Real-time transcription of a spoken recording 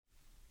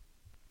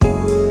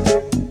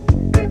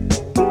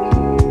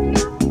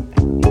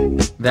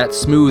That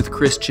smooth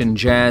Christian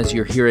jazz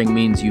you're hearing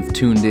means you've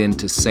tuned in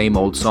to Same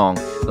Old Song,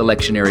 the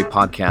lectionary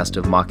podcast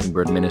of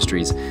Mockingbird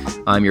Ministries.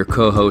 I'm your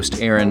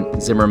co-host,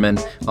 Aaron Zimmerman.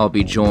 I'll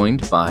be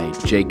joined by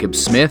Jacob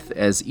Smith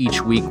as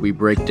each week we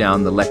break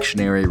down the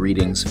lectionary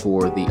readings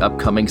for the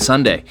upcoming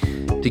Sunday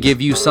to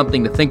give you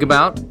something to think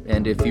about,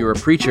 and if you're a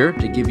preacher,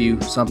 to give you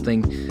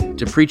something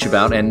to preach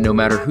about, and no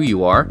matter who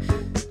you are,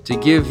 to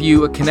give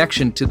you a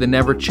connection to the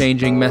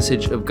never-changing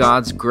message of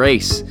God's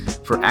grace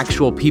for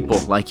actual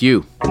people like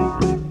you.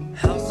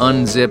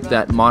 Unzip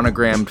that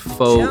monogrammed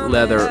faux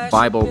leather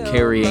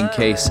Bible-carrying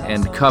case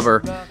and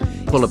cover,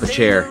 pull up a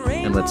chair,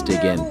 and let's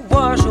dig in.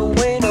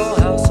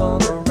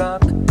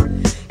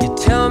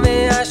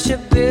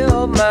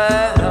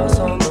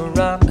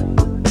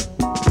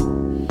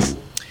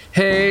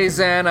 Hey,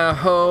 Zanna,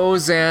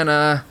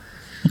 Hosanna.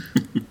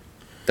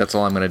 That's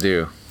all I'm going to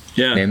do.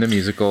 Yeah. Name the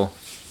musical.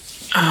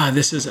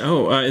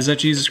 Is that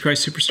Jesus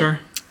Christ Superstar?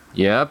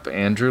 Yep,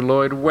 Andrew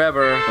Lloyd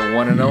Webber, the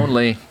one and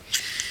only.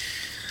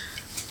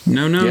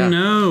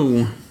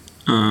 No.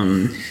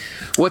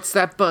 What's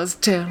that buzz?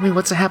 Tell me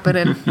what's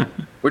happening.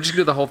 We're just going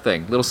to do the whole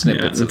thing, little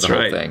snippets of the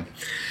whole thing.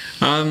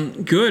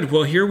 Good.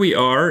 Well, here we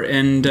are,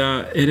 and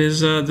it is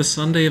the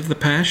Sunday of the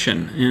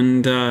Passion,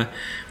 and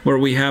where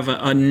we have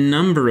a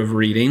number of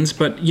readings.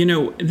 But,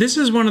 this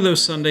is one of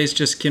those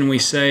Sundays, can we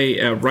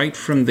say, right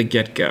from the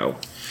get-go.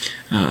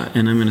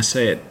 And I'm going to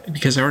say it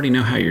because I already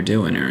know how you're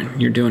doing, Aaron.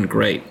 You're doing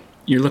great.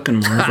 You're looking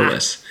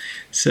marvelous.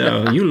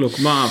 So you look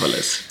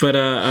marvelous. But,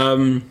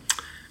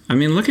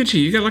 look at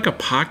you. You got like a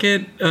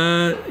pocket,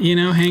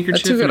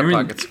 handkerchief. I got a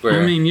pocket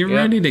square. You're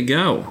ready to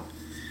go.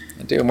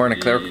 I do. I'm wearing a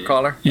clerical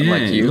collar. Yeah,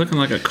 like you. You're looking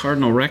like a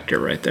cardinal rector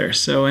right there.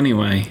 So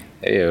anyway.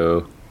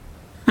 Heyo.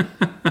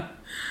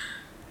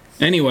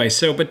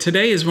 But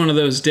today is one of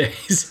those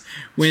days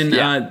when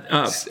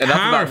enough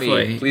about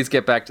me. Please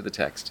get back to the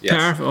text. Yes.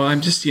 Powerful. I'm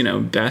just,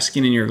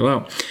 basking in your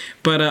glow.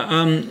 But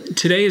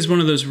today is one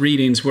of those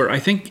readings where I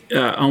think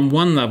on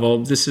one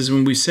level, this is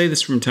when we say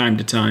this from time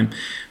to time,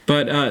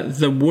 but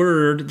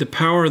the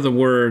power of the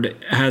word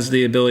has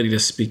the ability to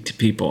speak to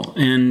people,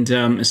 and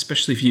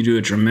especially if you do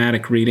a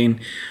dramatic reading.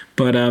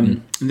 But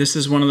this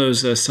is one of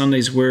those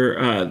Sundays where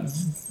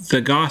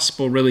the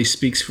gospel really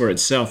speaks for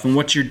itself. And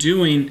what you're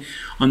doing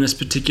on this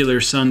particular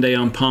Sunday,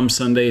 on Palm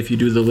Sunday, if you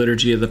do the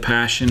Liturgy of the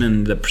Passion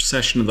and the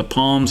procession of the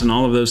palms and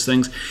all of those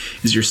things,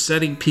 is you're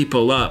setting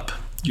people up.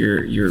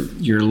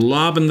 You're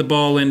lobbing the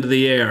ball into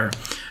the air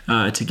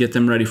to get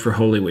them ready for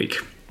Holy Week.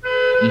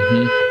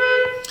 Mm-hmm.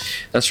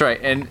 That's right.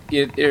 And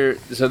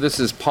so this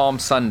is Palm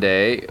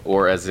Sunday,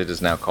 or as it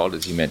is now called,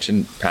 as you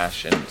mentioned,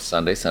 Passion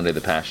Sunday, Sunday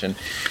the Passion.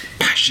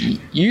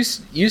 Passion.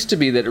 Used to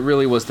be that it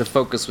really was the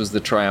focus was the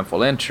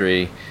triumphal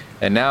entry,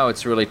 and now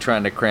it's really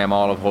trying to cram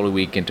all of Holy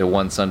Week into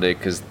one Sunday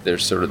because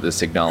there's sort of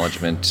this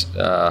acknowledgement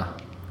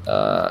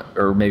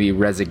or maybe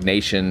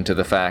resignation to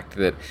the fact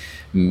that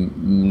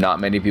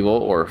not many people,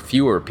 or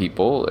fewer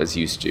people as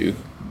used to,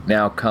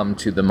 now come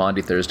to the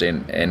Maundy Thursday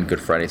and Good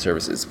Friday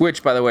services,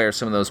 which, by the way, are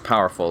some of those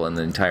powerful in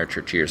the entire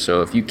church year.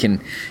 So if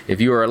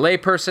you are a lay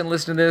person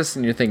listening to this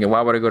and you're thinking,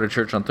 why would I go to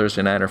church on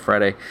Thursday night or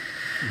Friday?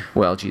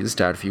 Well, Jesus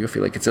died for you. I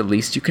feel like it's the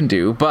least you can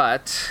do.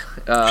 But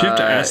if you have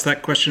to ask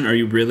that question, are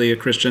you really a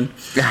Christian?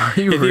 Are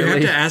you if really? You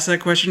have to ask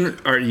that question,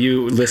 are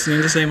you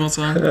listening to Same Old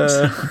Song?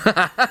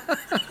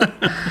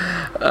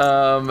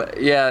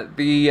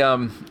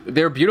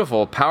 They're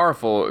beautiful,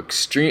 powerful,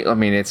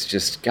 extreme. It's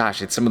just,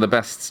 it's some of the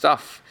best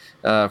stuff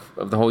of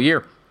the whole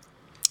year.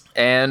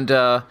 And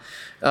but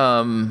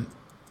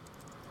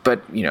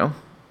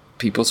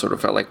people sort of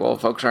felt like, well,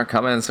 folks aren't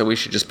coming, so we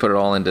should just put it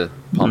all into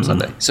Palm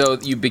Sunday. So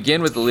you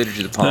begin with the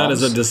Liturgy of the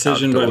Palms. That is a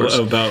decision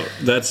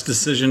that's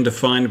decision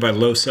defined by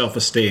low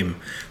self-esteem.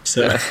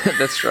 So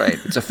that's right.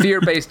 It's a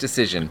fear-based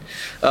decision.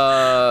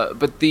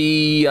 But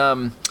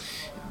the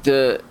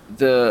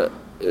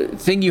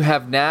thing you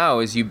have now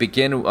is you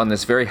begin on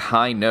this very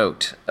high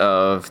note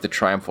of the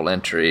triumphal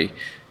entry.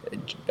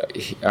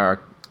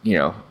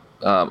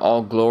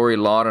 All glory,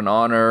 laud, and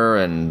honor,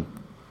 and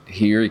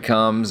here he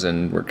comes,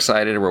 and we're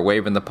excited, we're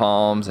waving the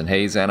palms, and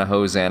hey, Zanna,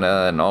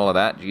 Hosanna, and all of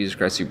that, Jesus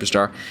Christ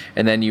Superstar,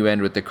 and then you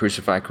end with the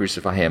crucify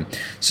him.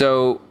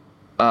 So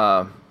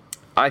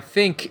I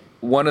think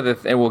one of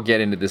and we'll get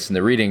into this in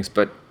the readings,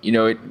 but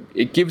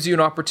it gives you an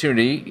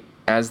opportunity,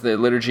 as the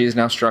liturgy is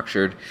now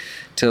structured,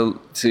 to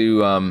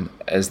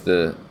as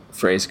the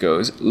phrase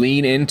goes,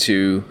 lean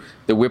into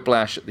the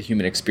whiplash of the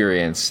human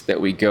experience,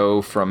 that we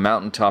go from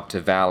mountaintop to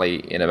valley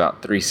in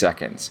about 3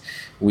 seconds.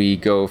 We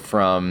go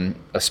from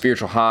a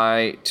spiritual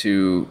high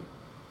to,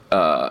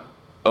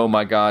 oh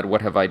my God,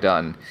 what have I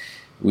done?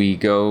 We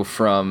go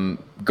from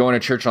going to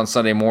church on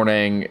Sunday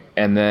morning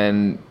and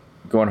then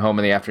going home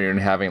in the afternoon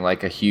and having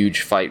like a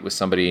huge fight with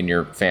somebody in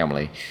your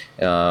family,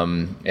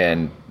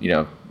 and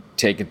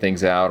taking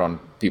things out on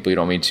people you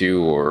don't mean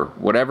to, or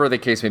whatever the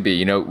case may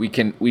be.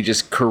 We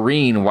just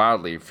careen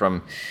wildly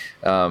from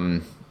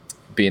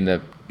being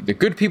the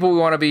good people we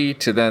want to be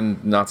to then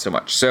not so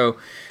much. So,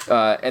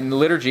 and the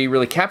liturgy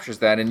really captures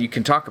that, and you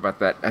can talk about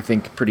that, I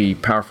think, pretty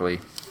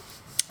powerfully.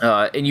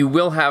 And you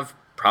will have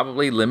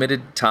probably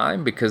limited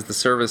time because the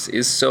service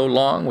is so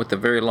long with the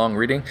very long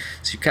reading.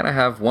 So you kind of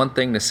have one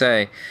thing to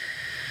say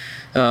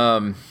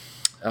in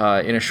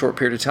a short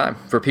period of time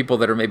for people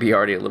that are maybe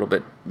already a little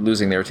bit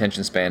losing their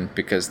attention span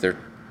because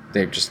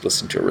they've just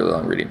listened to a really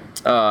long reading.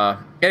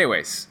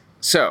 Anyways,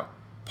 so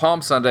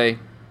Palm Sunday,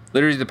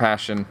 Liturgy of the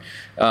Passion,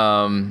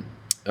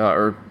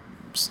 or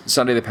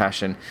Sunday of the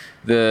Passion.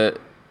 The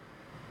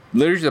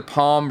Liturgy of the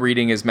Palm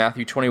reading is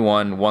Matthew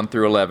 21, 1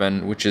 through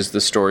 11, which is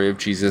the story of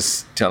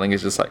Jesus telling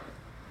his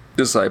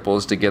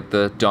disciples to get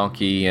the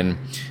donkey, and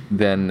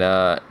then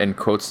and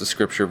quotes the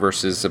scripture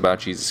verses about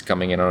Jesus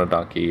coming in on a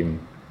donkey, and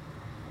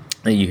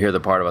you hear the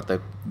part about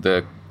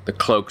the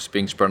cloaks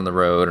being spread on the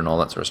road and all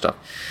that sort of stuff.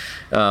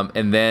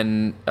 And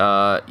then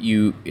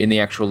you, in the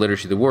actual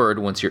liturgy of the word,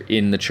 once you're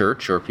in the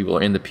church or people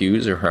are in the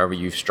pews or however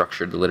you've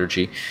structured the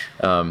liturgy,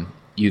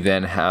 you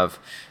then have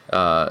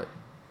a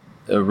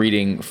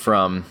reading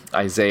from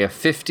Isaiah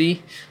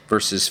 50,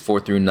 verses 4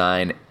 through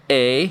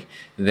 9a.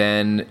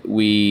 Then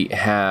we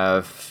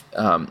have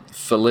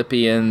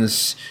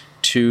Philippians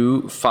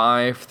 2,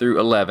 5 through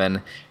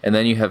 11. And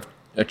then you have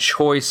a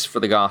choice for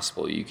the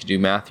gospel. You could do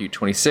Matthew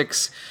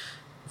 26,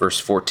 verse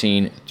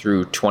 14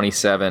 through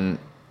 27,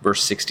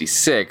 verse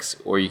 66,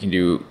 or you can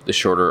do the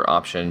shorter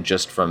option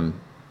just from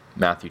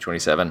Matthew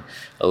 27,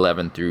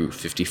 11 through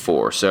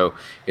 54. So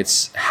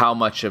it's how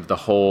much of the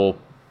whole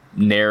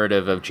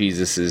narrative of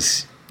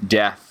Jesus's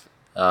death,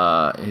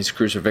 his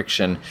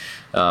crucifixion,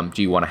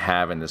 do you want to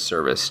have in this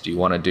service? Do you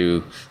want to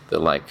do the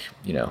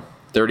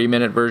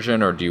 30-minute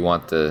version, or do you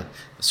want the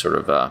sort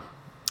of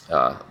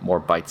more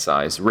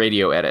bite-sized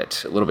radio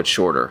edit, a little bit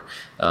shorter,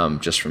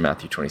 just from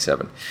Matthew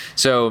 27.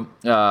 So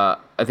I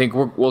think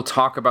we'll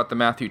talk about the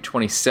Matthew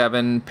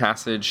 27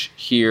 passage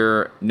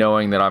here,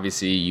 knowing that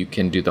obviously you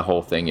can do the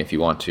whole thing if you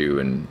want to,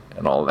 and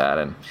all that.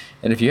 And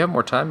if you have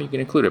more time, you can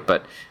include it.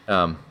 But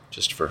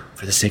just for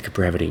the sake of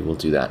brevity, we'll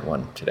do that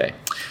one today.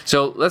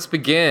 So let's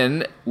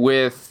begin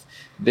with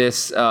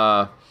this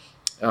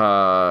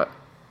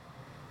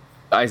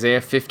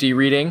Isaiah 50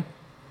 reading.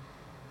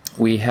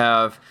 We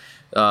have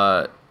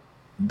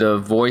the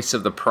voice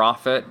of the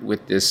prophet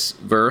with this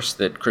verse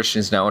that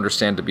Christians now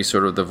understand to be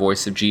sort of the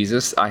voice of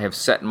Jesus. I have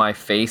set my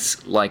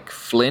face like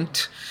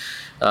flint.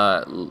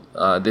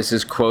 This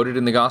is quoted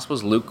in the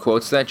Gospels. Luke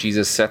quotes that.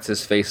 Jesus sets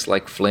his face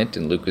like flint,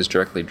 and Luke is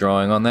directly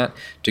drawing on that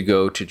to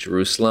go to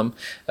Jerusalem.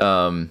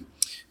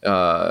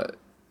 What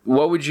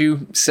would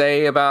you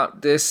say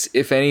about this,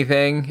 if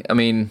anything? I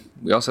mean,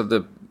 we also have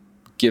the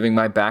giving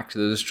my back to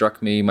those who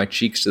struck me, my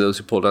cheeks to those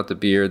who pulled out the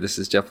beard. This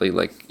is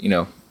definitely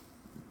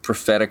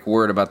prophetic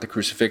word about the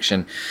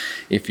crucifixion.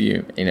 If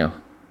we're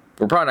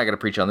probably not going to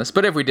preach on this,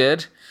 but if we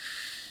did,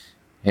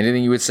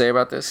 anything you would say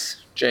about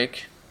this,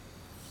 Jake?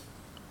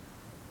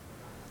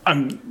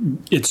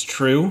 It's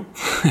true.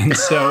 And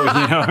so,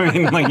 I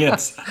think,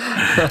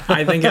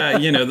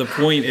 the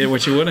point,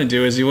 what you want to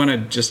do is you want to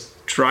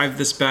just drive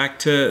this back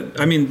to,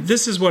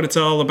 this is what it's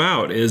all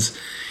about, is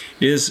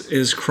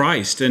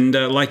Christ. And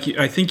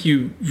I think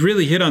you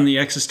really hit on the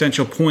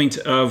existential point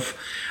of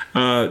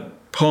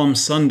Palm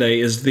Sunday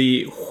is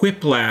the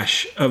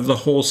whiplash of the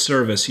whole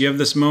service. You have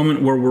this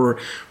moment where we're,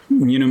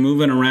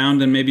 moving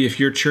around, and maybe if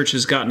your church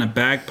has gotten a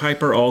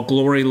bagpiper, all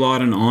glory,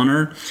 laud, and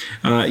honor,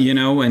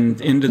 and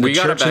into the church. We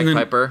got a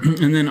bagpiper.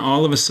 And then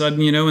all of a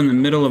sudden, in the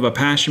middle of a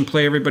passion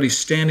play, everybody's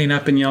standing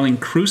up and yelling,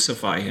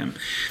 "Crucify him."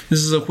 This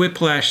is a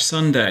whiplash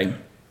Sunday.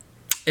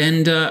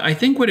 And I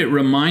think what it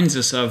reminds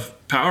us of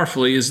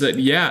powerfully is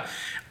that,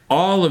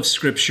 all of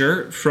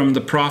Scripture from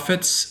the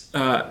prophets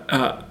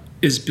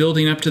is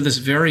building up to this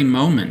very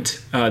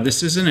moment.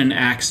 This isn't an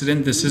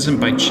accident. This isn't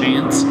by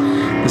chance.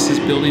 This is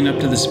building up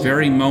to this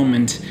very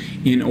moment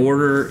in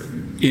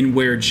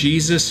where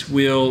Jesus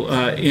will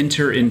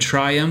enter in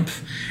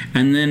triumph,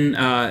 and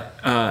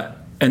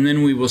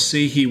then we will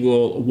see he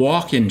will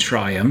walk in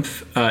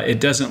triumph.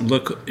 It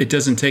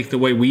doesn't take the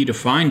way we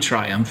define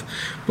triumph,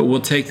 but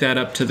we'll take that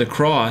up to the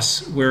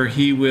cross where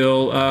he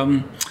will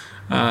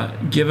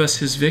give us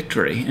his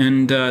victory.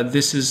 And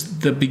this is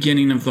the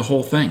beginning of the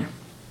whole thing.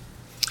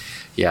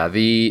 Yeah,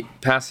 the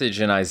passage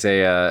in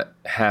Isaiah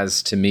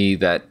has, to me,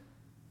 that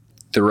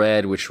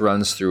thread which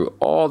runs through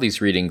all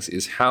these readings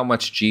is how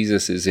much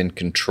Jesus is in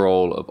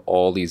control of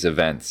all these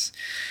events.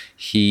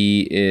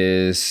 He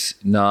is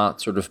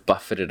not sort of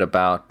buffeted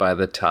about by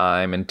the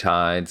time and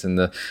tides and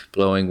the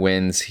blowing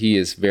winds. He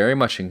is very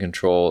much in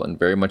control and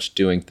very much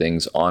doing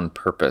things on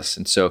purpose.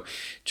 And so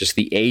just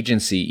the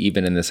agency,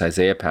 even in this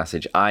Isaiah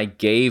passage, I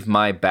gave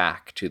my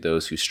back to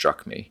those who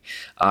struck me.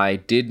 I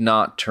did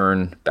not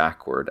turn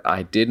backward.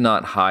 I did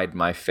not hide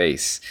my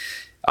face.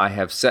 I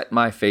have set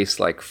my face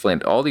like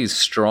flint. All these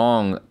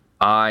strong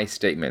I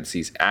statements,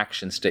 these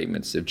action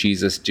statements of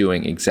Jesus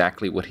doing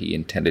exactly what he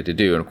intended to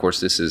do. And of course,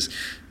 this is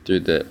through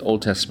the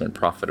Old Testament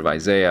prophet of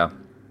Isaiah.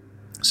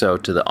 So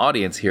to the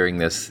audience hearing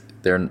this,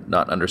 they're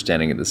not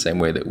understanding it the same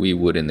way that we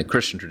would in the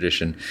Christian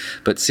tradition,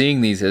 but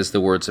seeing these as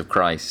the words of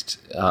Christ,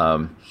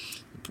 a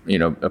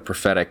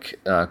prophetic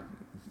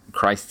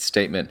Christ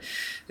statement.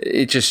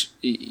 It just,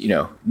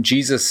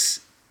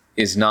 Jesus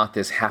is not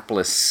this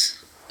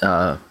hapless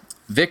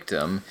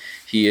victim,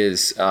 he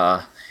is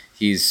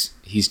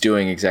he's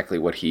doing exactly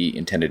what he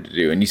intended to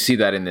do. And you see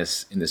that in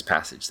this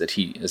passage, that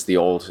he, as the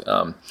old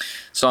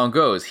song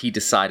goes, he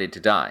decided to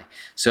die.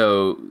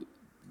 So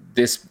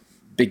this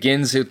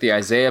begins with the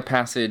Isaiah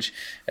passage,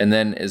 and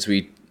then as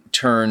we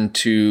turn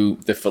to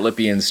the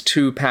Philippians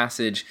 2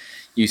 passage,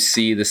 you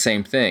see the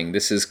same thing.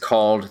 This is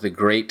called the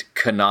Great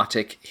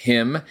Kenotic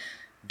Hymn.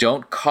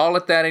 Don't call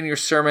it that in your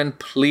sermon,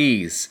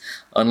 please,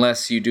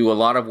 unless you do a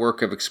lot of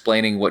work of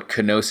explaining what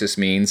kenosis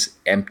means,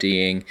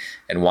 emptying,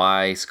 and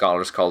why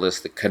scholars call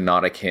this the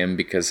Kenotic Hymn,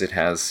 because it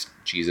has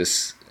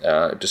Jesus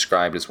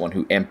described as one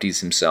who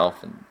empties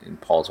himself, in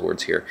Paul's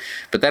words here.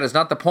 But that is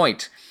not the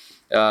point.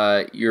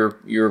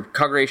 Your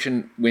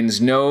congregation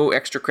wins no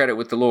extra credit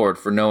with the Lord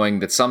for knowing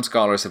that some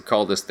scholars have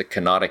called this the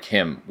Kenotic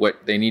Hymn.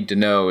 What they need to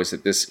know is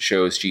that this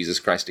shows Jesus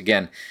Christ,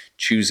 again,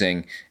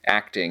 choosing,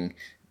 acting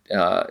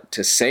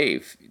to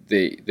save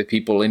the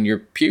people in your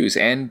pews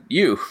and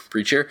you,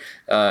 preacher.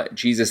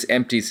 Jesus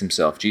empties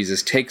himself.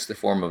 Jesus takes the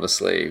form of a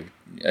slave.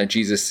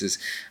 Jesus is,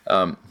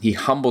 he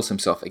humbles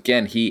himself.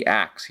 Again, he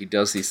acts. He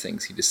does these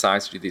things. He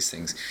decides to do these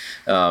things.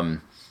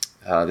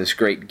 This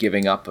great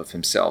giving up of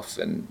himself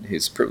and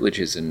his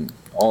privileges and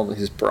all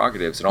his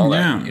prerogatives and all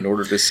that in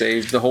order to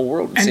save the whole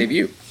world and save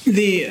you.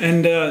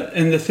 And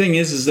the thing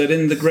is that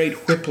in the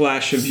great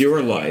whiplash of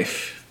your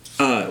life,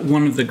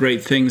 one of the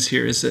great things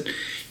here is that,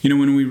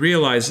 when we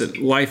realize that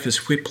life has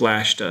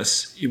whiplashed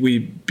us, we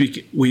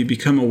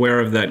become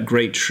aware of that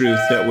great truth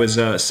that was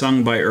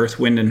sung by Earth,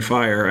 Wind, and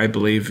Fire, I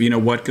believe.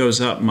 What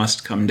goes up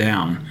must come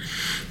down.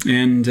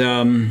 And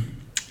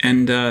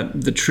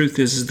the truth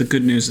is the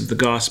good news of the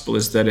gospel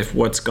is that if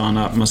what's gone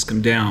up must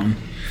come down,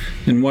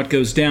 then what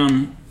goes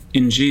down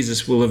in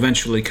Jesus will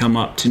eventually come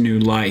up to new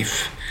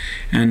life.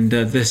 And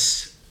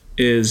this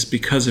is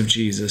because of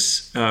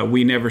Jesus.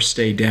 We never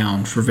stay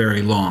down for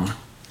very long.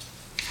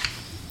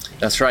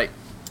 That's right.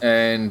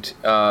 And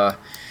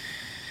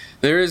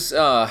there is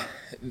the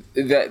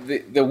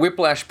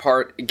whiplash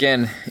part.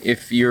 Again,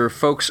 if your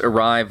folks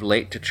arrive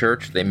late to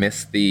church, they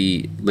miss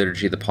the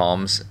Liturgy of the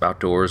Palms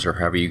outdoors, or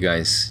however you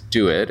guys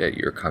do it at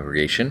your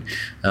congregation,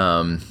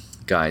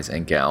 guys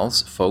and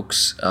gals,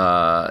 folks,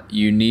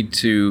 you need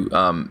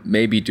to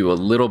maybe do a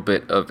little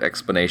bit of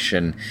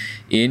explanation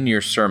in your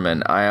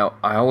sermon. I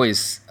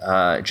always,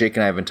 Jake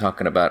and I have been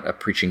talking about a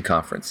preaching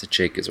conference that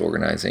Jake is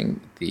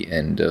organizing at the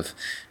end of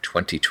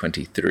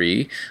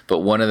 2023. But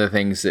one of the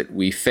things that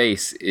we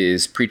face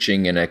is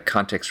preaching in a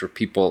context where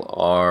people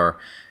are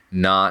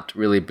not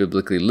really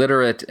biblically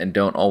literate and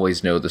don't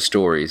always know the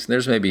stories. And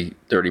there's maybe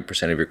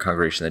 30% of your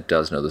congregation that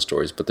does know the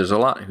stories, but there's a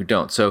lot who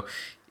don't. So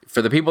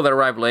for the people that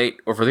arrive late,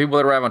 or for the people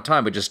that arrive on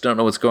time but just don't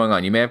know what's going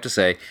on, you may have to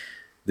say,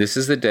 this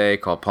is the day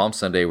called Palm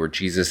Sunday where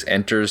Jesus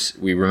enters.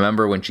 We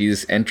remember when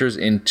Jesus enters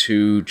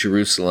into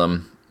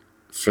Jerusalem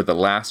for the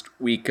last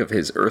week of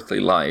his earthly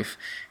life.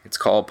 It's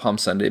called Palm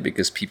Sunday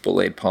because people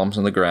laid palms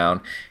on the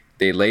ground.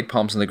 They laid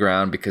palms on the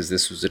ground because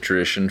this was a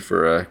tradition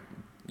for a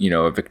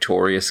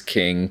victorious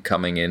king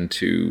coming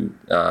into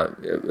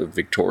a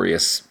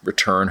victorious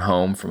return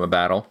home from a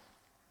battle.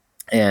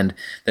 And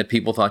that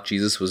people thought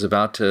Jesus was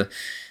about to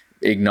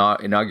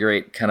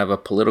inaugurate kind of a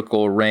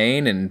political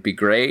reign and be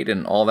great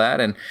and all that,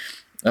 and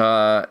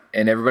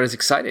everybody's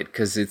excited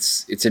because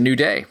it's a new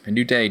day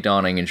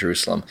dawning in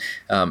Jerusalem,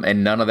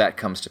 and none of that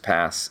comes to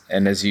pass.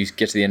 And as you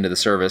get to the end of the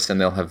service, and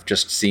they'll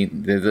just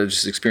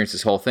experienced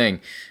this whole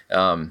thing,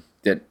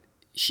 that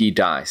he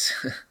dies,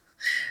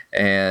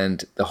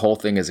 and the whole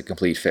thing is a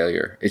complete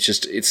failure.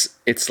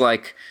 It's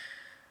like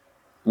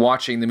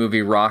watching the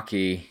movie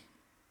Rocky,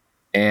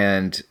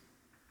 and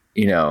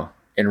in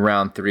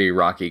round 3,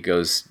 Rocky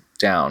goes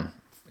down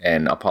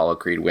and Apollo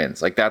Creed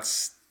wins. Like that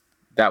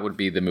would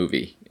be the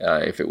movie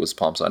if it was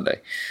Palm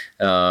Sunday,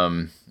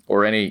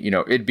 or any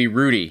it'd be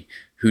Rudy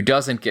who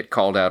doesn't get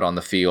called out on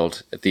the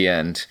field at the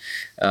end.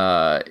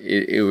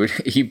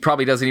 He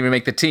probably doesn't even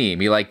make the team.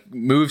 He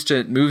moves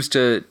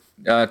to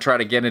try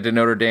to get into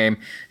Notre Dame,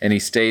 and he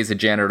stays a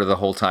janitor the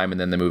whole time,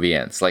 and then the movie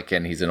ends.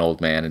 And he's an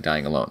old man and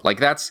dying alone.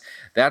 That's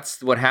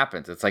what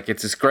happens. It's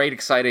it's this great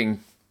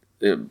exciting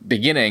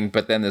beginning,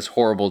 but then this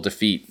horrible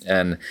defeat,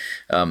 and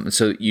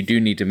so you do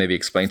need to maybe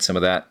explain some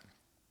of that.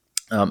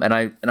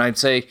 I'd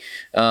say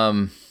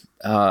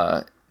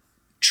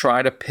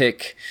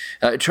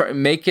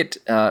make it,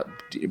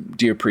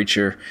 dear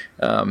preacher,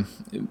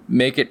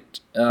 make it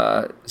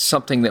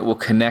something that will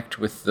connect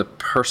with the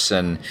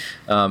person.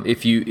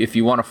 If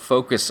you want to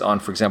focus on,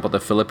 for example,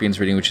 the Philippians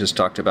reading, which is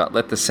talked about,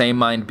 let the same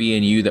mind be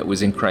in you that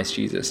was in Christ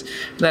Jesus.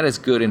 And that is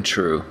good and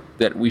true,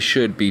 that we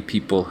should be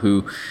people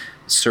who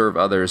serve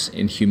others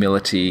in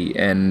humility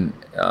and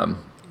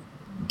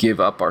give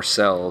up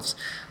ourselves.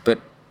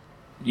 But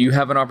you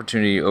have an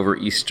opportunity over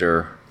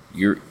Easter.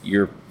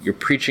 You're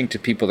preaching to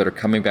people that are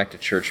coming back to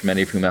church,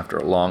 many of whom after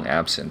a long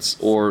absence,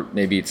 or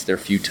maybe it's their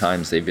few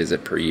times they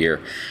visit per year.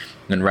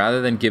 And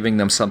rather than giving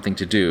them something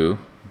to do,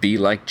 be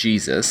like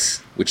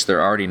Jesus, which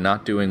they're already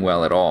not doing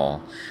well at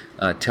all.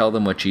 Tell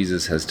them what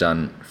Jesus has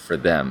done for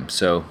them.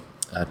 So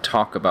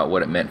talk about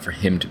what it meant for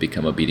him to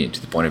become obedient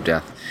to the point of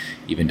death,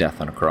 even death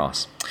on a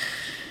cross.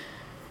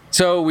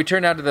 So we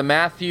turn now to the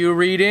Matthew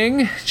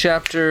reading,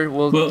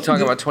 we'll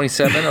talk about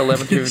 27,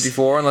 11 through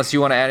 54, unless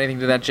you want to add anything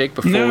to that, Jake,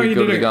 before we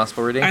go to the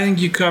gospel reading. I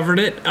think you covered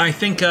it. I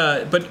think,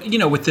 but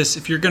with this,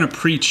 if you're going to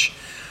preach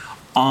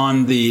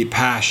on the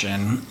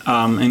Passion,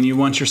 and you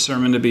want your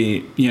sermon to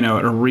be,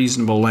 at a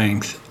reasonable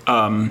length,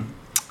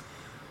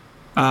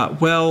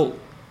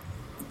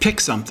 pick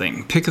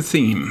something. Pick a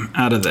theme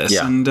out of this.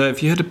 Yeah. And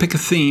if you had to pick a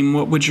theme,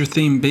 what would your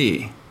theme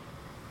be?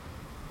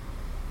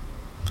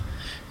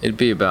 It'd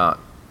be about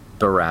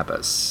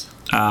Barabbas.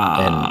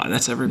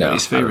 That's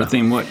everybody's favorite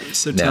theme. What?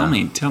 So tell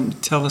me.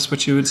 Tell us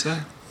what you would say.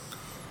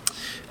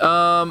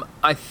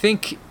 I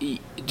think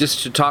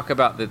just to talk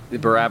about the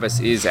Barabbas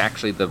is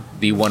actually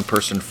the one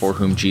person for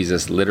whom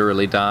Jesus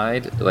literally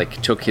died,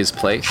 like took his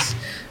place,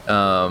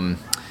 and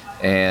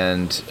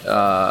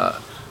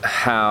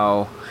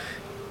how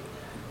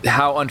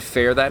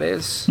unfair that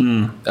is.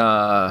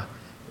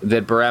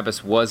 That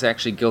Barabbas was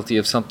actually guilty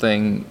of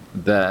something,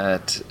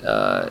 that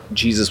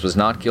Jesus was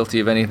not guilty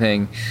of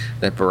anything,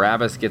 that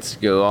Barabbas gets to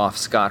go off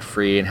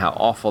scot-free, and how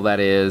awful that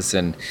is,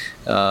 and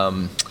that's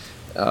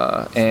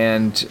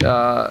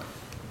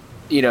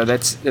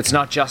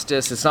not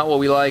justice. It's not what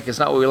we like. It's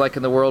not what we like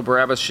in the world.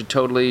 Barabbas should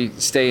totally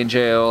stay in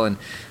jail,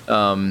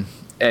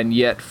 and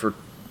yet for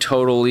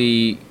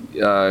totally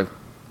kind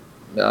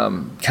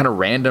of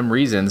random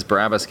reasons,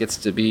 Barabbas gets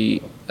to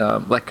be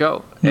let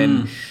go.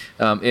 And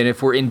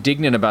if we're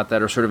indignant about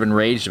that or sort of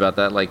enraged about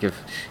that, like if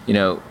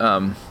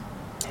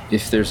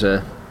there's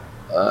a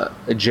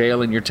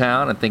jail in your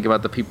town, and think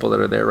about the people that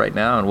are there right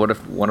now, and what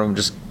if one of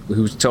them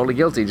who's totally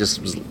guilty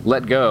just was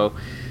let go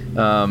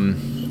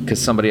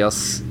because somebody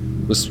else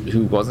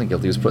who wasn't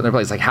guilty was put in their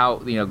place? Like how,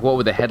 what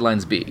would the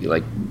headlines be?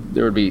 Like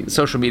there would be,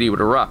 social media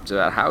would erupt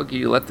about how can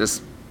you let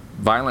this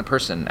violent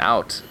person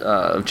out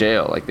of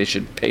jail? Like they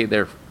should pay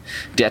their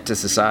debt to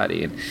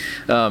society.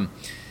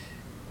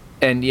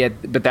 And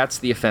yet, but that's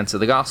the offense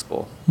of the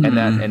gospel, and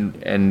that,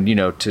 and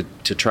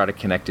to try to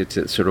connect it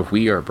to sort of,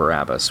 we are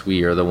Barabbas.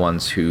 We are the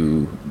ones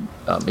who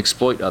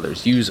exploit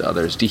others, use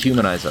others,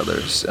 dehumanize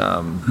others,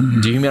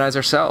 dehumanize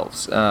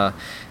ourselves.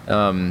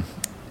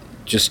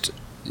 Just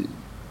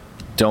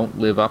don't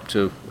live up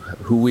to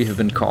who we have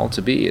been called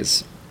to be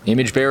as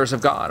image bearers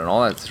of God and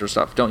all that sort of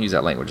stuff. Don't use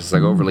that language. It's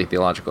like overly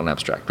theological and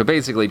abstract. But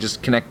basically,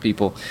 just connect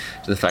people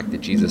to the fact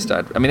that Jesus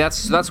died. I mean,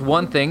 that's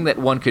one thing that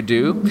one could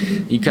do.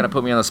 You kind of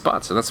put me on the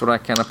spot, so that's what I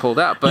kind of pulled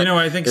out. But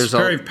I think it's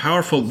very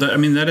powerful. I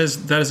mean, that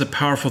is a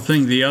powerful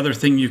thing. The other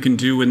thing you can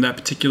do in that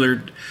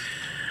particular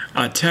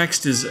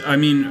text is,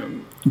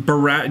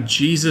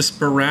 Jesus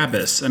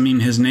Barabbas. I mean,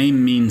 his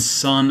name means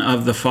son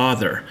of the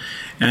Father.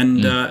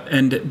 And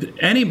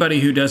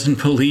anybody who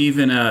doesn't believe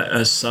in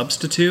a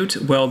substitute,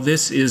 well,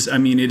 this is,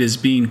 it is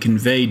being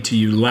conveyed to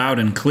you loud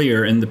and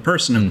clear in the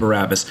person of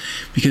Barabbas,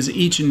 because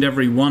each and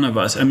every one of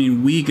us,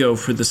 we go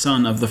for the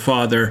Son of the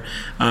Father,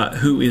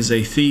 who is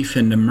a thief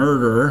and a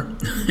murderer,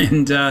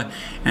 and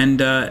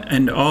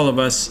all of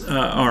us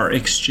are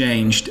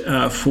exchanged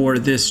for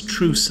this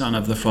true Son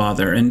of the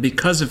Father, and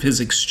because of his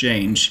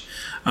exchange,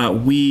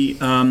 we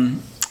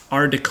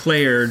are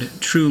declared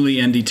truly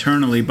and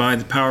eternally by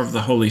the power of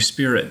the Holy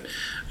Spirit,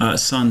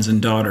 sons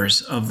and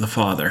daughters of the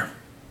Father.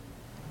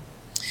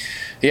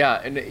 Yeah,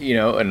 and the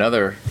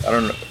other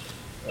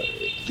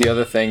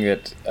thing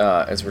that,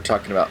 as we're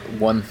talking about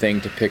one thing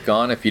to pick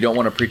on, if you don't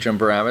want to preach on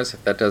Barabbas,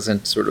 if that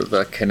doesn't sort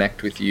of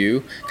connect with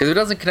you, because if it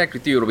doesn't connect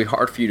with you, it'll be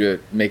hard for you to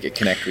make it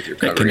connect with your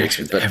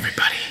congregation. It connects with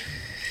everybody.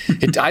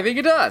 I think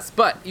it does,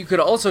 but you could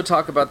also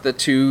talk about the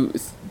two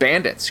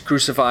bandits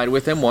crucified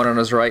with him, one on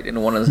his right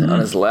and one on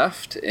his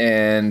left,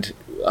 and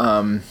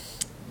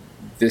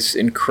this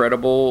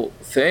incredible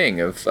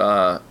thing of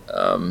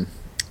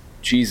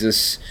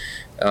Jesus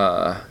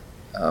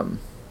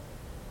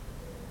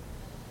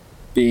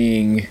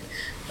being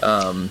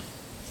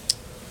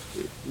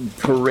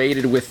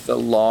paraded with the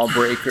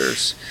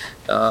lawbreakers,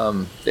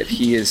 that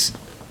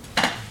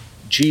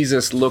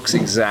Jesus looks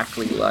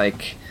exactly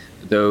like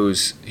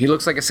those. He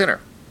looks like a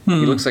sinner.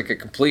 He looks like a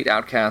complete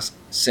outcast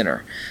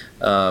sinner.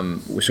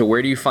 So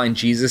where do you find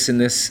Jesus in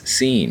this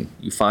scene?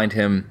 You find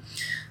him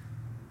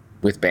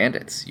with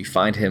bandits. You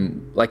find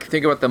him, like,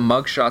 think about the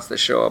mugshots that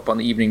show up on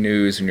the evening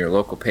news in your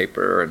local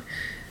paper,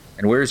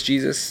 and where's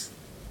Jesus?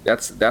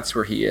 That's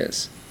where he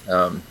is.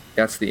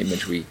 That's the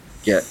image we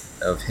get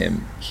of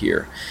him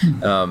here.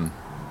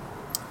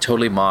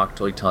 Totally mocked,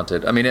 totally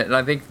taunted. And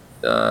I think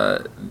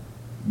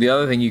the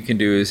other thing you can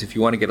do is, if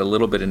you want to get a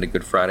little bit into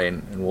Good Friday,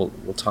 and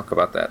we'll talk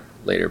about that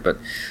later, but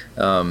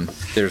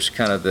there's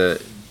kind of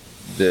the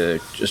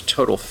just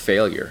total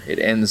failure. It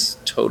ends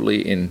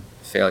totally in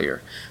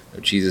failure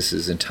of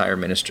Jesus' entire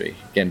ministry.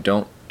 Again,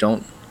 don't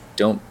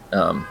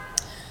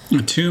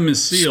the tomb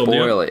is sealed.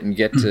 Spoil it and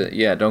get to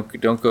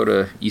don't go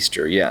to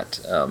Easter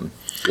yet.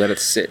 Let it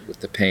sit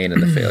with the pain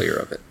and the failure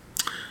of it.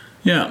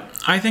 Yeah,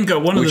 I think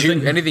one of the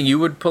things. Anything you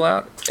would pull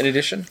out in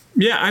addition?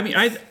 Yeah,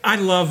 I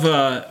love.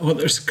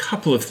 There's a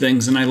couple of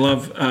things, and I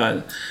love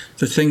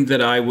the thing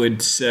that I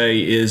would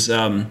say is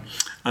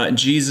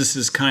Jesus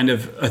is kind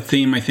of a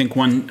theme. I think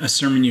a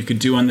sermon you could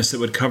do on this that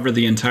would cover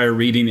the entire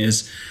reading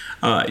is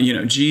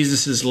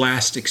Jesus's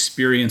last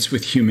experience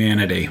with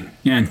humanity,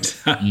 and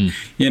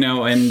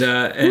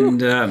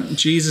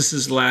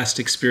Jesus's last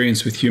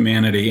experience with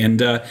humanity,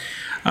 and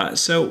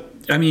so.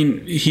 I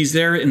mean, he's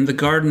there in the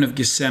Garden of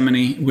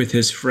Gethsemane with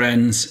his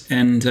friends,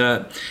 and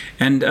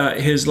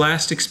his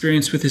last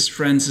experience with his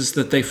friends is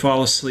that they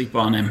fall asleep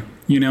on him.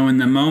 In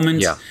the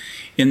moment,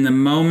 in the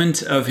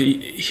moment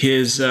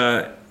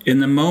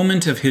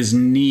of his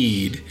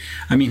need.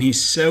 I mean,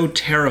 he's so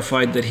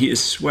terrified that he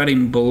is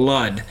sweating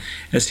blood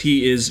as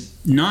he is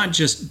not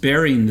just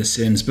bearing the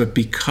sins, but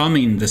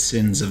becoming the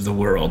sins of the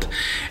world.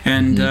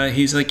 And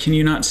he's like, can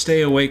you not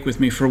stay awake with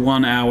me for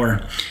 1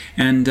 hour?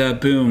 And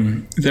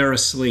boom, they're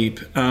asleep.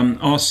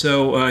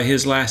 Also,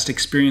 his last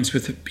experience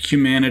with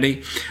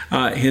humanity,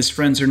 his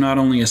friends are not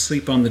only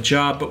asleep on the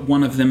job, but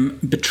one of them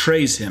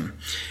betrays him.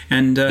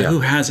 And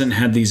who hasn't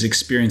had these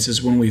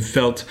experiences when we've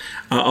felt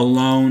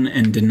alone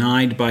and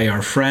denied by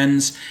our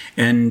friends,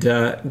 and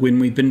when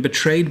we've been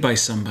betrayed by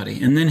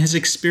somebody? And then his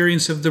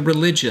experience of the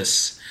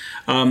religious,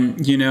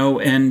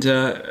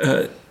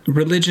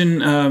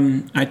 religion,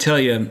 I tell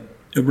you,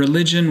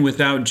 religion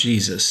without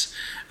Jesus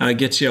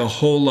gets you a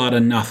whole lot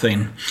of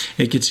nothing.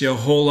 It gets you a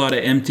whole lot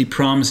of empty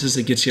promises.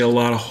 It gets you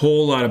a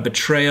whole lot of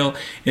betrayal.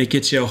 It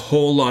gets you a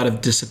whole lot of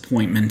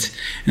disappointment.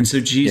 And so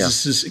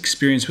Jesus'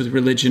 experience with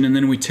religion, and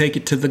then we take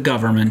it to the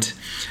government.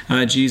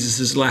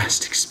 Jesus'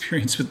 last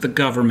experience with the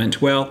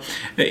government. Well,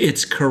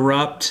 it's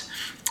corrupt.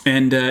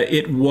 And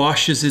it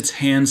washes its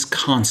hands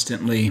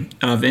constantly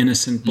of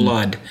innocent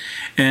blood,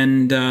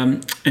 and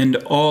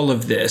all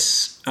of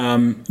this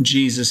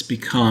Jesus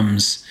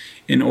becomes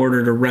in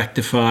order to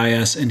rectify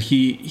us, and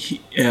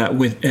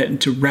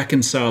to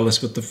reconcile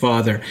us with the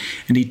Father.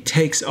 And he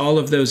takes all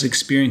of those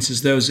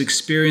experiences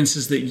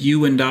that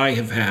you and I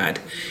have had,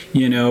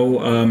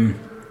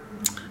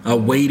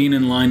 waiting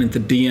in line at the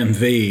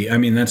DMV. I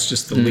mean, that's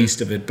just the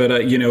least of it. But,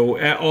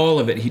 all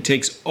of it. He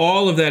takes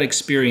all of that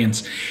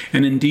experience.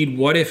 And indeed,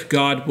 what if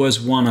God was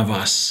one of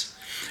us?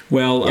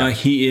 Well,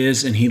 he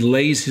is, and he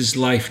lays his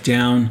life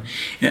down.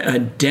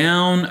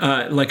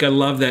 Like I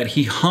love that.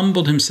 He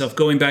humbled himself,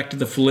 going back to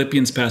the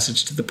Philippians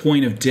passage, to the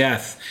point of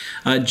death.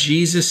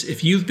 Jesus,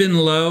 if you've been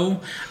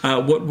low,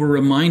 what we're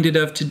reminded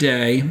of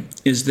today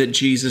is that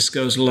Jesus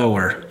goes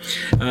lower.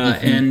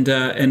 And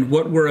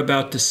what we're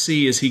about to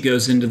see as he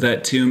goes into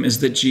that tomb is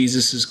that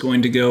Jesus is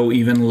going to go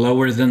even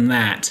lower than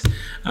that.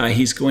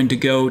 He's going to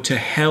go to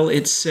hell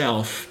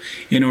itself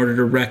in order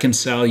to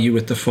reconcile you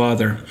with the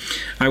Father.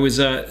 I was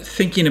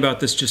thinking about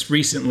this just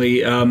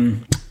recently.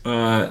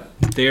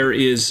 There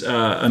is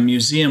a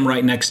museum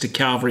right next to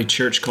Calvary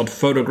Church called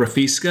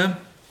Fotografiska.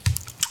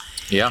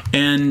 Yeah.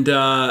 And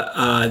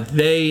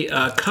they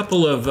a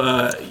couple of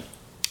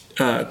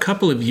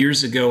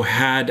years ago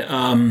had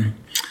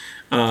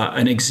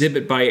an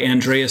exhibit by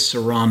Andreas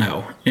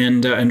Serrano.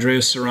 And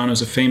Andreas Serrano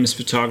is a famous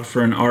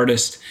photographer and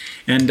artist.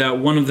 And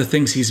one of the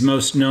things he's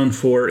most known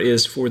for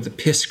is for the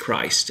Piss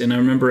Christ. And I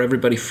remember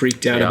everybody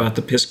freaked out about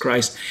the Piss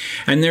Christ.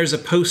 And there's a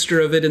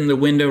poster of it in the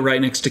window right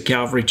next to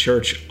Calvary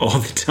Church all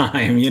the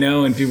time,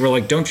 and people are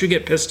like, don't you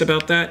get pissed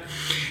about that?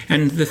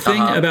 And the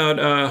thing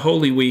about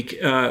Holy Week,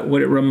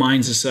 what it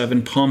reminds us of,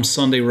 and Palm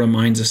Sunday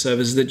reminds us of,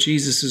 is that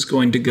Jesus is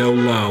going to go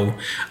low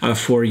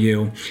for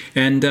you.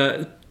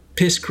 And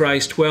Piss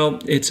Christ, well,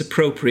 it's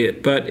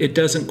appropriate, but it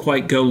doesn't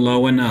quite go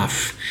low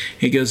enough.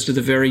 He goes to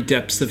the very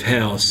depths of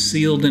hell,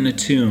 sealed in a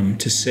tomb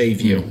to save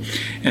you.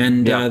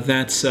 And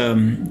that's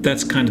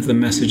kind of the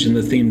message and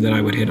the theme that I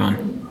would hit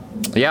on.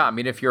 Yeah, I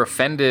mean, if you're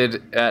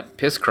offended at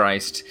Piss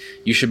Christ,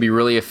 you should be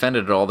really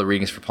offended at all the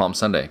readings for Palm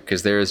Sunday,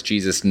 because there is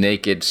Jesus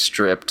naked,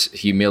 stripped,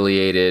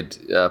 humiliated,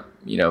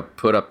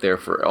 put up there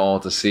for all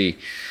to see.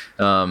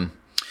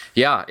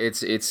 Yeah,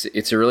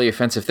 it's a really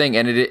offensive thing,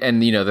 and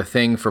the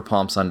thing for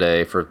Palm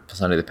Sunday, for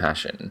Sunday of the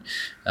Passion,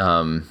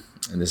 and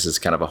this is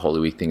kind of a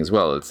Holy Week thing as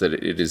well. It's that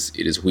it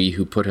is we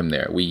who put him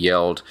there. We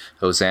yelled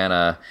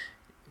Hosanna,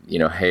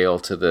 hail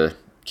to the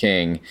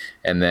King,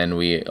 and then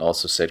we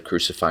also said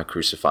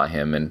crucify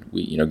him, and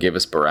we give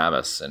us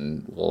Barabbas,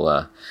 and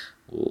we'll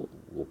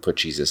put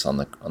Jesus on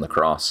the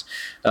cross.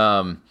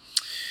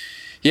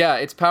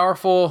 It's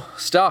powerful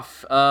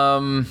stuff.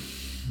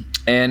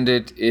 And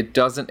it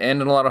doesn't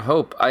end in a lot of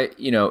hope.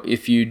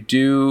 If you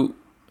do,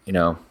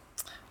 I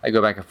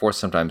go back and forth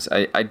sometimes.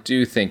 I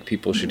do think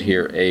people should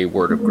hear a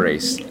word of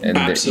grace. And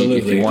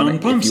absolutely. If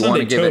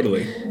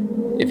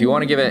you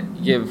want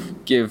to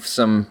give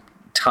some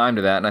time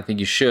to that, and I think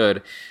you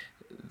should.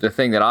 The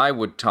thing that I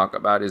would talk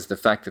about is the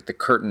fact that the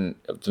curtain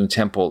of the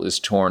temple is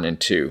torn in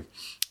two.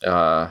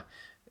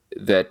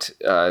 That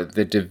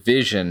the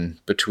division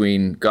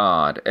between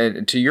God,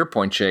 and to your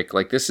point, Jake,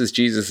 like this is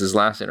Jesus'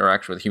 last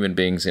interaction with human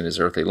beings in his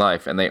earthly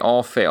life, and they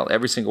all fail.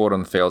 Every single one of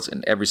them fails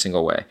in every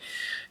single way.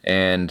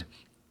 And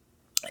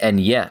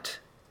yet,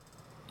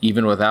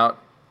 even without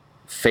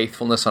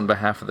faithfulness on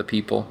behalf of the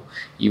people,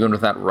 even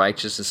without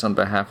righteousness on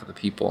behalf of the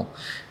people,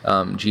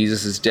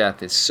 Jesus'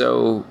 death is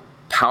so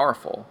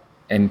powerful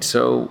and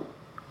so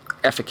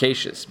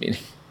efficacious,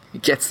 meaning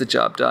it gets the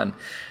job done,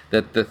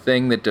 that the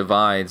thing that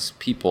divides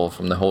people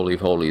from the Holy of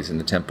Holies in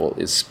the temple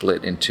is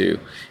split in two,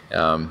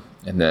 and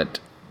that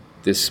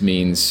this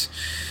means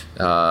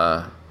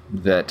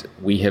that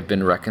we have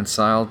been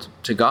reconciled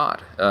to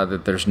God,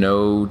 that there's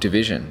no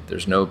division,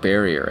 there's no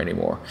barrier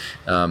anymore.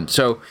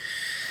 So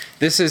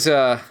this is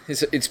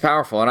it's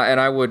powerful, and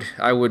I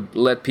would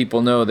let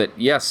people know that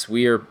yes,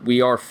 we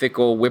are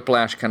fickle,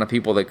 whiplash kind of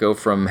people that go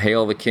from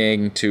hail the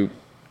King to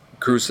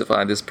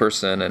crucify this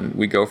person, and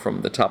we go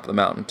from the top of the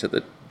mountain to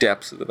the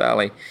depths of the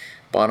valley,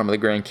 bottom of the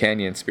Grand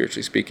Canyon,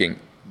 spiritually speaking.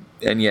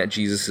 And yet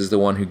Jesus is the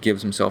one who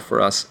gives himself for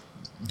us.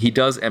 He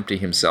does empty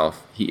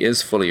himself. He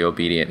is fully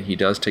obedient. He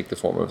does take the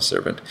form of a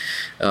servant.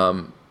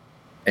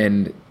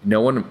 And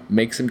no one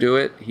makes him do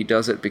it. He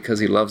does it because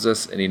he loves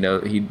us, and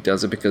he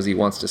does it because he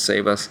wants to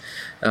save us,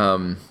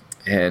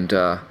 and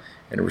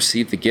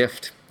receive the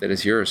gift that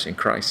is yours in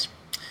Christ.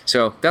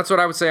 So that's what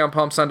I would say on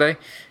Palm Sunday.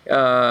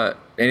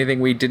 Anything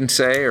we didn't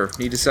say or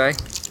need to say?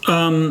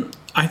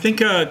 I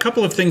think a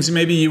couple of things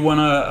maybe you want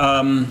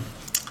to...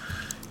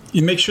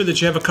 you make sure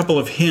that you have a couple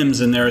of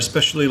hymns in there,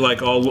 especially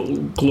like all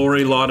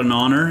glory, laud, and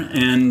honor.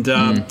 And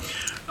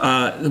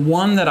the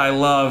one that I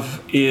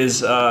love is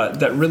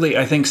that really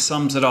I think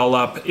sums it all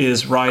up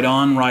is Ride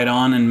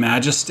On in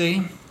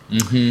Majesty.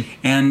 Mm-hmm.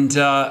 And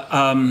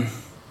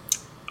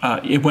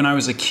when I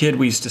was a kid,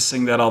 we used to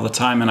sing that all the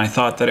time, and I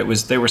thought that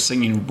they were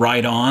singing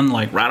 "Ride On,"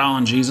 like "Ride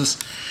On, Jesus."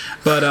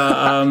 But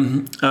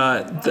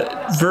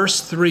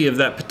verse 3 of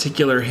that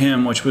particular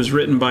hymn, which was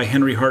written by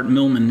Henry Hart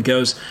Millman,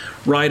 goes,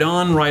 ride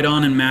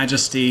on in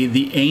majesty,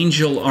 the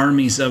angel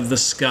armies of the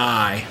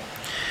sky.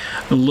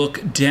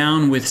 Look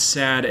down with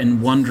sad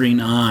and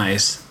wondering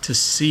eyes to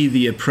see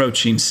the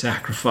approaching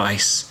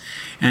sacrifice."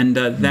 And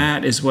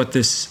that is what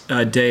this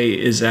day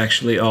is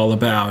actually all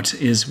about,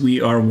 is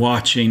we are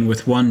watching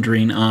with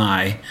wondering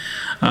eye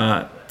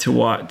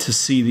to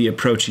see the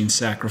approaching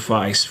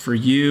sacrifice for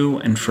you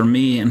and for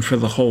me and for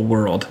the whole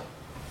world.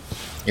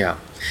 Yeah.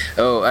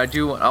 Oh,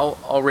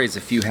 I'll raise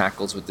a few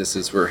hackles with this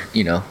as we're,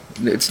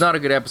 it's not a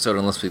good episode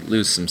unless we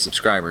lose some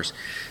subscribers.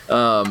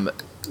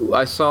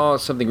 I saw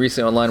something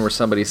recently online where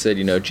somebody said,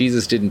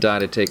 Jesus didn't die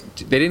they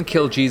didn't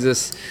kill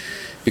Jesus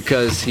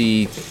because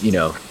he,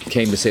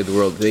 came to save the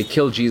world. They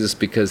killed Jesus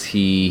because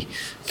he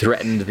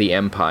threatened the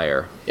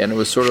empire. And it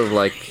was sort of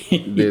like,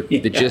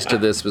 the gist of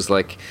this was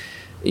like,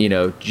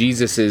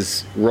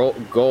 Jesus's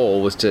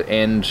goal was to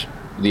end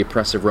the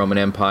oppressive Roman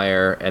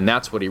Empire, and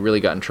that's what he really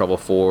got in trouble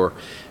for,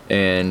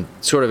 and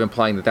sort of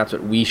implying that that's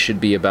what we should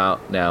be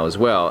about now as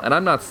well. And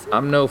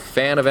I'm no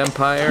fan of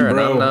empire, and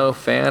I'm no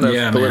fan of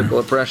political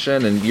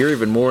oppression, and you're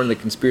even more in the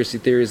conspiracy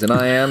theories than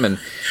I am. And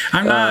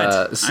I'm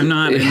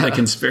not in the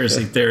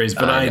conspiracy theories,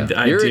 but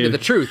I you're do. into the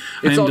truth.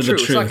 It's all true.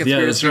 It's not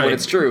conspiracy, that's right. But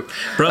it's true.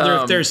 Brother,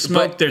 if there's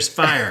smoke, there's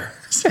fire.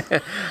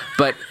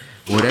 But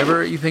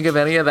whatever you think of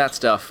any of that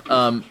stuff,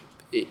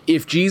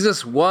 if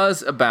Jesus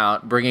was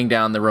about bringing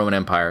down the Roman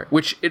Empire,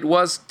 which it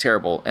was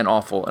terrible and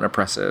awful and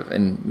oppressive,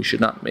 and we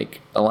should not make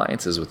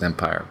alliances with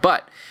empire,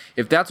 but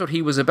if that's what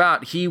he was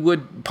about,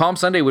 Palm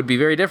Sunday would be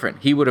very different.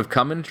 He would have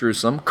come into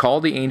Jerusalem,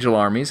 called the angel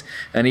armies,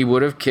 and he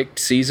would have kicked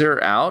Caesar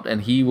out,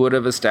 and he would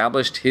have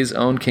established his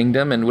own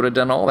kingdom and would have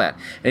done all that.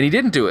 And he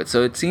didn't do it.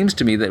 So it seems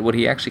to me that what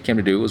he actually came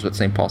to do was what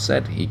St. Paul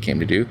said he came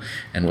to do,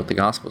 and what the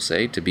Gospels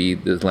say, to be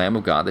the Lamb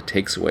of God that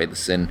takes away the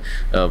sin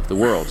of the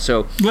world.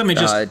 So let me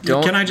just,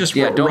 don't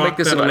make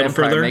this about empire,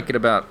 further? make it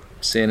about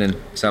sin and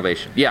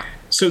salvation. Yeah.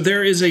 So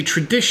there is a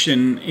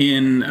tradition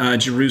in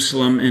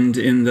Jerusalem, and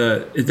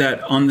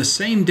that on the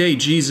same day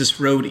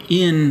Jesus rode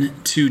in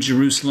to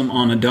Jerusalem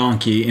on a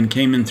donkey and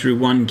came in through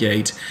one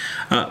gate,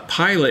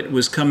 Pilate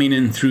was coming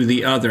in through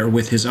the other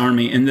with his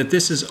army, and that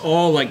this is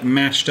all like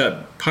matched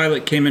up.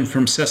 Pilate came in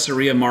from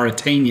Caesarea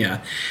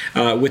Mauritania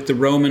with the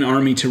Roman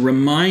army to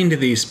remind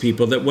these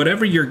people that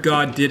whatever your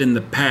God did in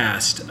the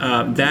past,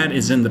 that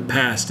is in the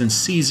past, and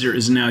Caesar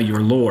is now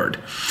your Lord.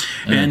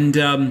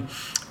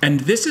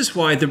 And this is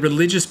why the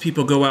religious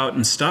people go out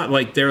and stop.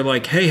 Like, they're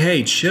like,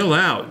 hey, chill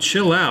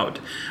out.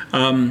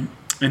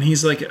 And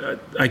he's like,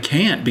 I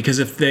can't, because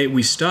if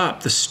we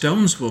stop, the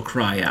stones will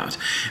cry out.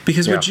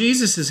 Because what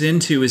Jesus is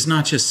into is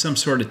not just some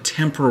sort of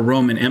temporal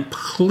Roman. And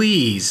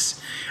please,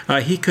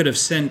 he could have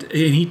sent,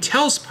 and he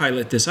tells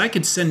Pilate this, I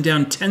could send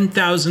down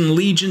 10,000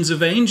 legions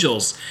of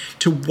angels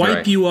to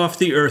wipe you off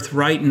the earth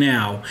right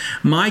now.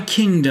 My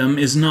kingdom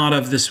is not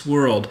of this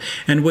world.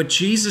 And what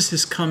Jesus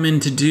has come in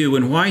to do,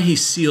 and why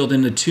he's sealed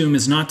in the tomb,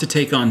 is not to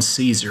take on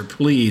Caesar,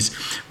 please,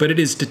 but it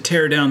is to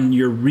tear down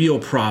your real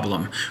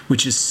problem,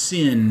 which is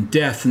sin,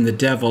 death, and the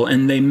devil.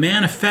 And they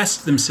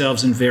manifest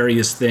themselves in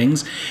various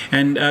things.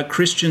 And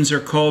Christians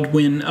are called,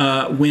 when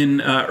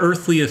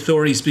earthly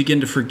authorities begin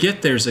to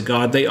forget there's a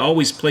God, they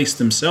always place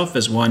themselves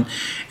as one.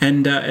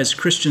 And as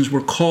Christians,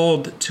 we're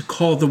called to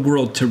call the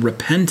world to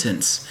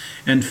repentance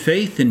and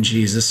faith in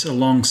Jesus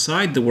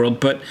alongside the world.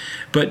 But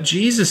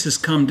Jesus has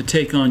come to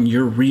take on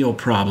your real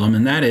problem,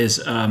 and that is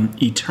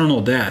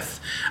eternal death,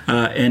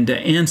 and to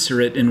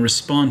answer it and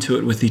respond to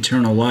it with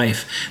eternal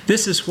life.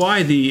 This is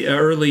why the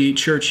early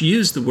church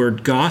used the word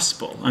word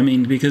gospel. I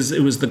mean, because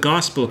it was the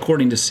gospel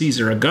according to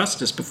Caesar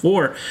Augustus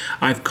before.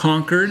 I've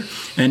conquered,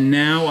 and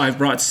now I've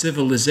brought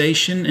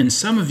civilization, and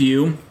some of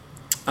you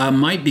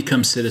might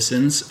become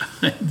citizens,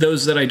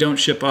 those that I don't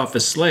ship off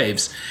as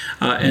slaves.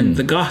 And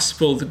the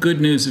gospel, the good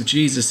news of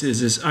Jesus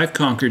is I've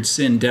conquered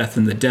sin, death,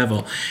 and the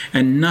devil,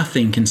 and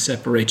nothing can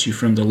separate you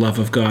from the love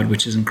of God,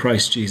 which is in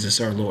Christ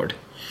Jesus our Lord.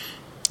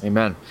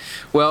 Amen.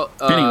 Well,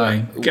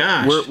 anyway,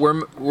 gosh,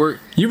 we're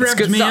you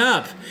revved me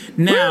up.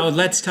 Now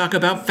let's talk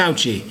about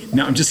Fauci.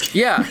 No, I'm just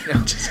kidding. Yeah.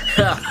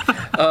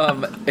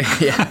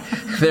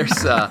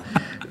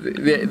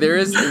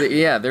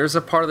 There's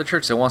a part of the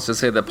church that wants to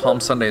say that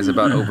Palm Sunday is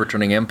about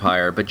overturning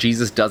empire, but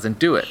Jesus doesn't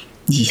do it.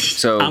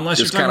 So unless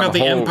you're talking about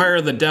the empire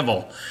of the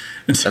devil.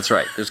 That's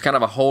right. There's kind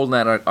of a hole in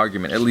that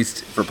argument, at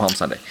least for Palm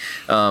Sunday.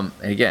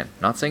 Again,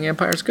 not saying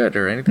empire's good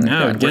or anything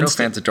like that. We're no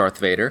fans of Darth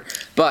Vader,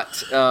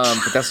 but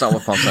that's not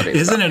what Palm Sunday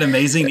is. Isn't it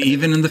amazing?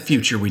 Even in the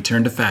future, we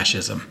turn to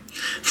fascism.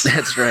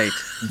 That's right.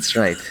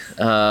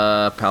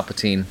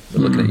 Palpatine, we're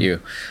looking at you.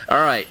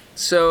 All right.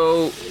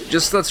 So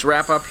just let's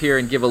wrap up here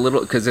and give a little,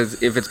 because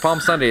if it's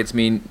Palm Sunday, it's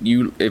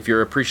if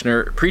you're a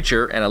preacher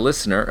and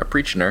a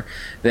preacher,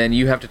 then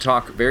you have to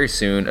talk very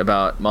soon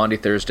about Maundy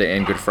Thursday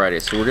and Good Friday.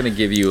 So we're going to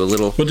give you a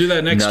little We'll do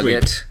that next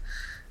nugget. Week.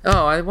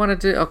 Oh, I wanted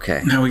to,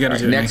 okay. No, we got to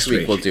do it next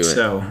week. We'll do it.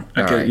 So,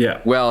 okay, right.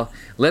 Yeah. Well,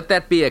 let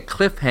that be a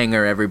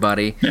cliffhanger,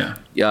 everybody. Yeah.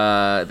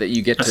 That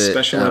you get a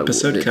special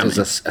episode coming.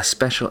 There's a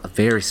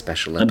very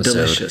special episode. A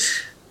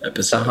delicious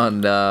episode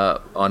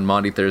on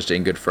Maundy Thursday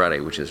and Good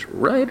Friday, which is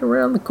right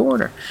around the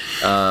corner.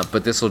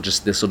 But this will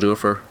do it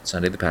for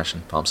Sunday the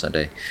Passion, Palm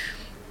Sunday.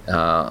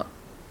 Well,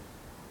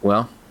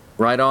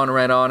 right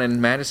on in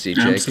majesty,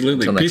 Jake.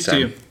 Absolutely. Until next Peace time.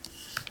 to you.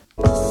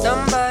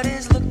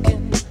 Somebody's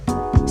looking,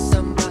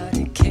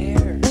 somebody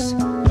cares,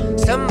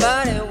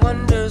 somebody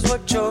wonders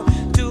what you're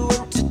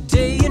doing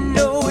today. You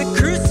know we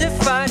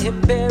crucified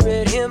him,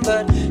 buried him,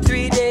 but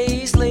 3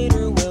 days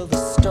later, well, the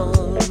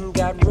stone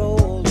got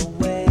rolled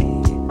away.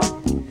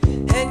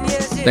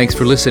 Thanks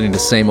for listening to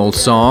Same Old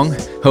Song.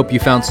 Hope you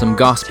found some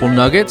gospel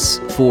nuggets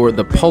for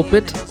the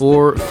pulpit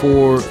or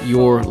for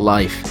your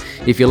life.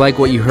 If you like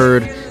what you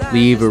heard,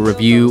 leave a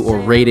review or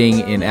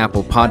rating in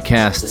Apple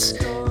Podcasts.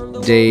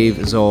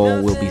 Dave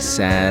Zoll will be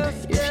sad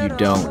if you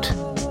don't.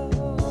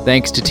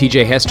 Thanks to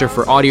TJ Hester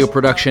for audio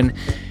production.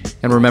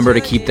 And remember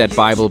to keep that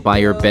Bible by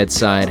your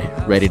bedside,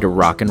 ready to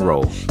rock and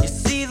roll.